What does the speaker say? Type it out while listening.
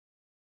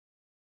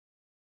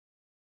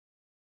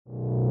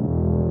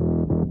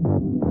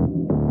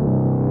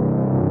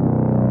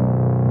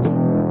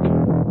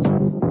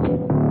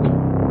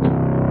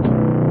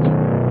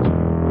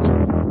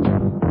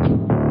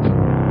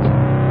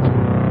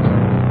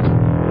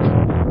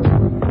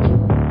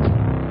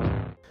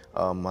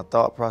My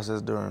thought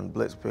process during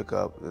blitz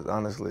pickup is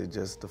honestly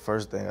just the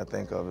first thing I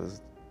think of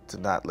is to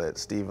not let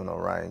Steven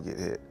or Ryan get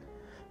hit.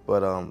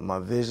 But my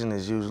vision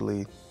is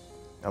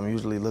I'm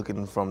usually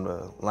looking from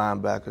the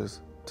linebackers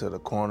to the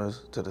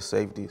corners to the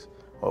safeties,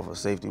 or if a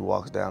safety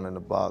walks down in the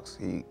box,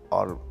 he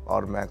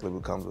automatically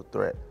becomes a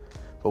threat.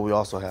 But we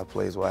also have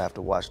plays where I have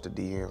to watch the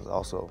DNs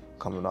also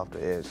coming off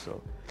the edge,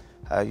 so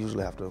I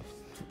usually have to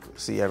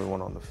see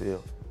everyone on the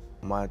field.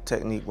 My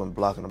technique when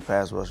blocking a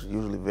pass rush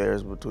usually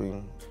varies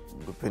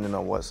depending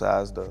on what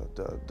size the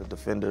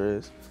defender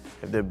is.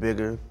 If they're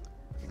bigger,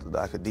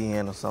 like a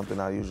DN or something,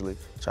 I usually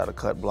try to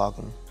cut block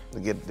them to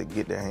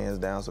get their hands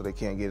down so they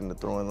can't get in the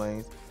throwing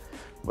lanes.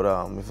 But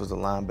if it's a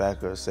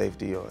linebacker, a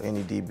safety, or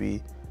any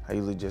DB, I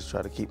usually just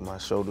try to keep my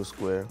shoulder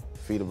square,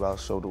 feet about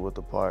shoulder width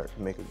apart,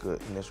 make a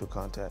good initial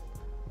contact.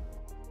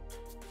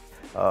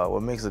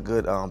 What makes a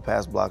good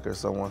pass blocker is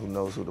someone who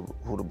knows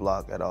who to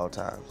block at all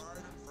times.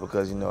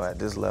 Because at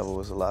this level,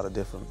 it's a lot of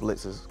different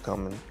blitzes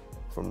coming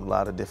from a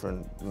lot of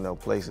different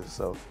places,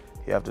 so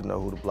you have to know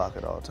who to block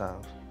at all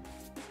times.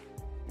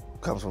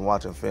 It comes from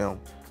watching film.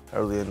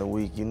 Early in the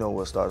week,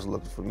 what starts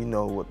looking for,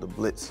 what the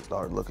blitz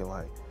starts looking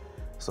like.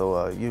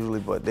 So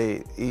usually, but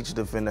each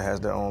defender has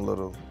their own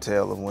little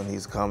tell of when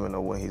he's coming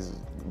or when he's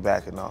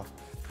backing off.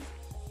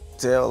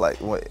 Tell, like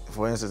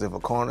for instance, if a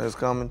corner is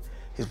coming,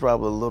 he's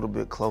probably a little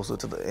bit closer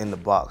in the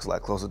box,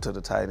 like closer to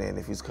the tight end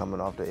if he's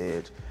coming off the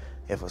edge.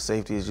 If a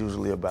safety is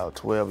usually about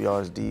 12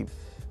 yards deep,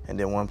 and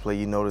then one play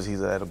you notice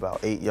he's at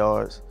about 8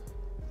 yards,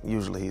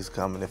 usually he's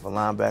coming. If a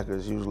linebacker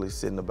is usually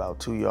sitting about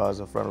 2 yards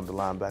in front of the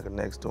linebacker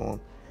next to him,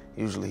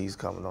 usually he's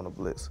coming on a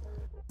blitz.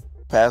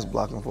 Pass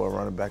blocking for a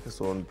running back is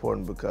so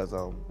important because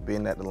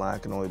being that the line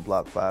can only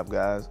block 5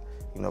 guys,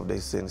 if they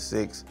send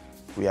 6,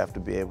 we have to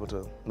be able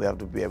to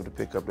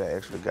pick up that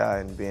extra guy.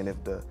 And being if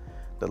the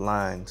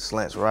line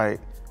slants right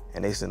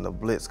and they send a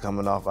blitz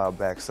coming off our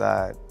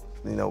backside,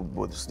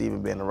 with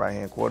Steven being the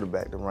right-hand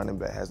quarterback, the running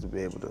back has to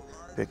be able to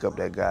pick up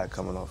that guy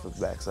coming off his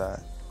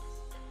backside.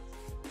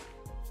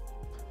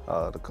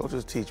 The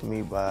coaches teach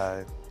me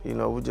by,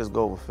 we just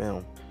go over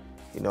film.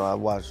 I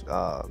watched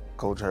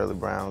Coach Hurley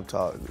Brown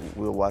talk.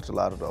 We'll watch a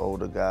lot of the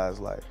older guys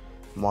like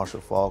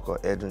Marshall Faulk or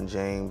Edrin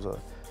James or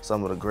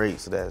some of the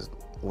greats that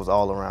was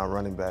all around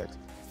running backs,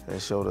 and it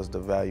showed us the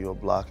value of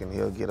blocking.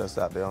 He'll get us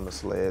out there on the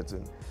sleds,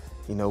 and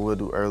we'll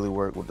do early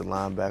work with the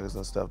linebackers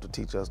and stuff to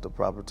teach us the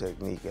proper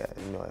technique at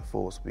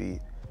full speed.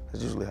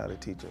 That's usually how they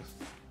teach us.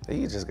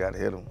 You just got to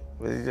hit them.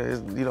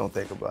 You don't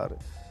think about it.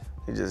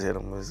 You just hit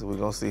them. We're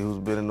going to see who's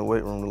been in the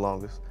weight room the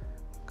longest.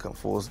 Come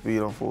full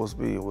speed on full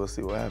speed, and we'll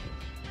see what happens.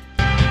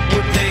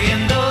 We're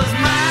playing those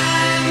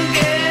mind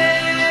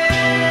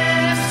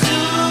games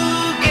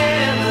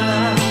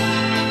together.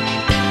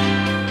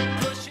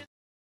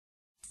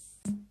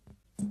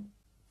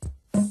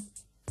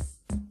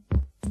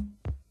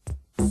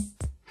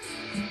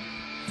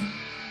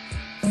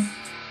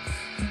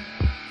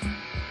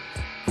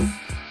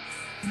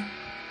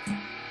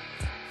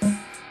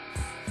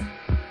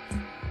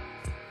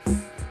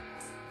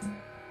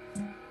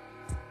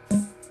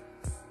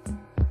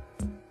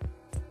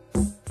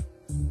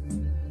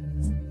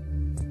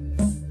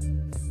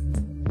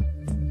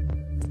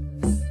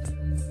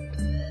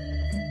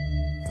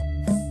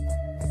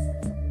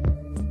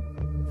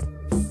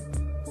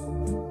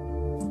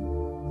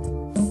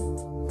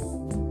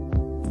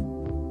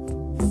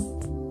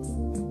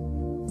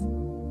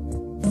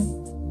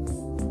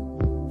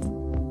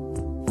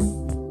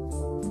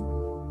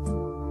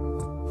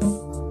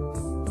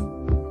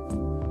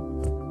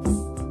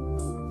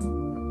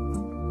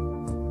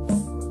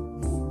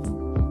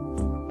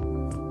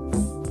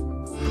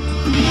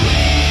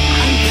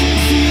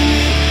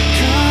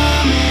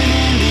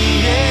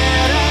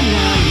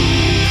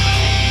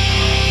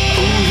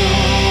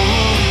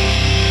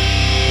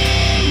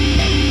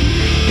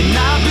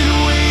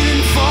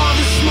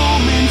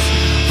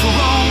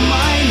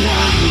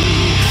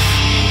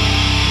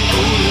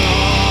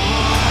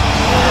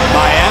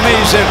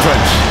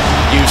 Entrance.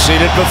 You've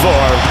seen it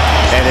before,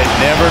 and it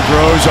never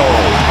grows old.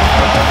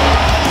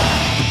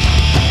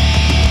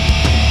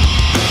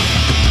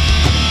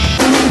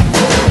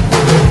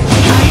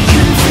 I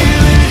can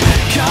feel it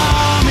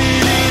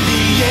coming in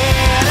the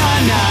air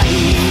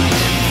tonight.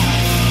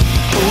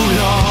 Oh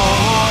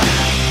Lord,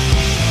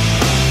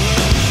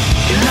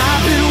 and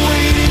I've been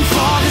waiting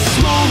for this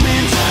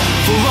moment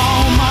for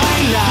all my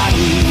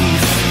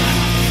life.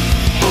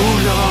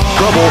 Oh Lord.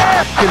 Trouble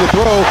in the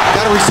throw.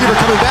 Got a receiver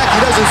coming back. He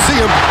doesn't see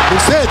him.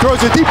 Instead,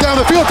 throws it deep down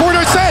the field.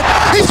 49 set.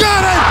 He's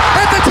got it.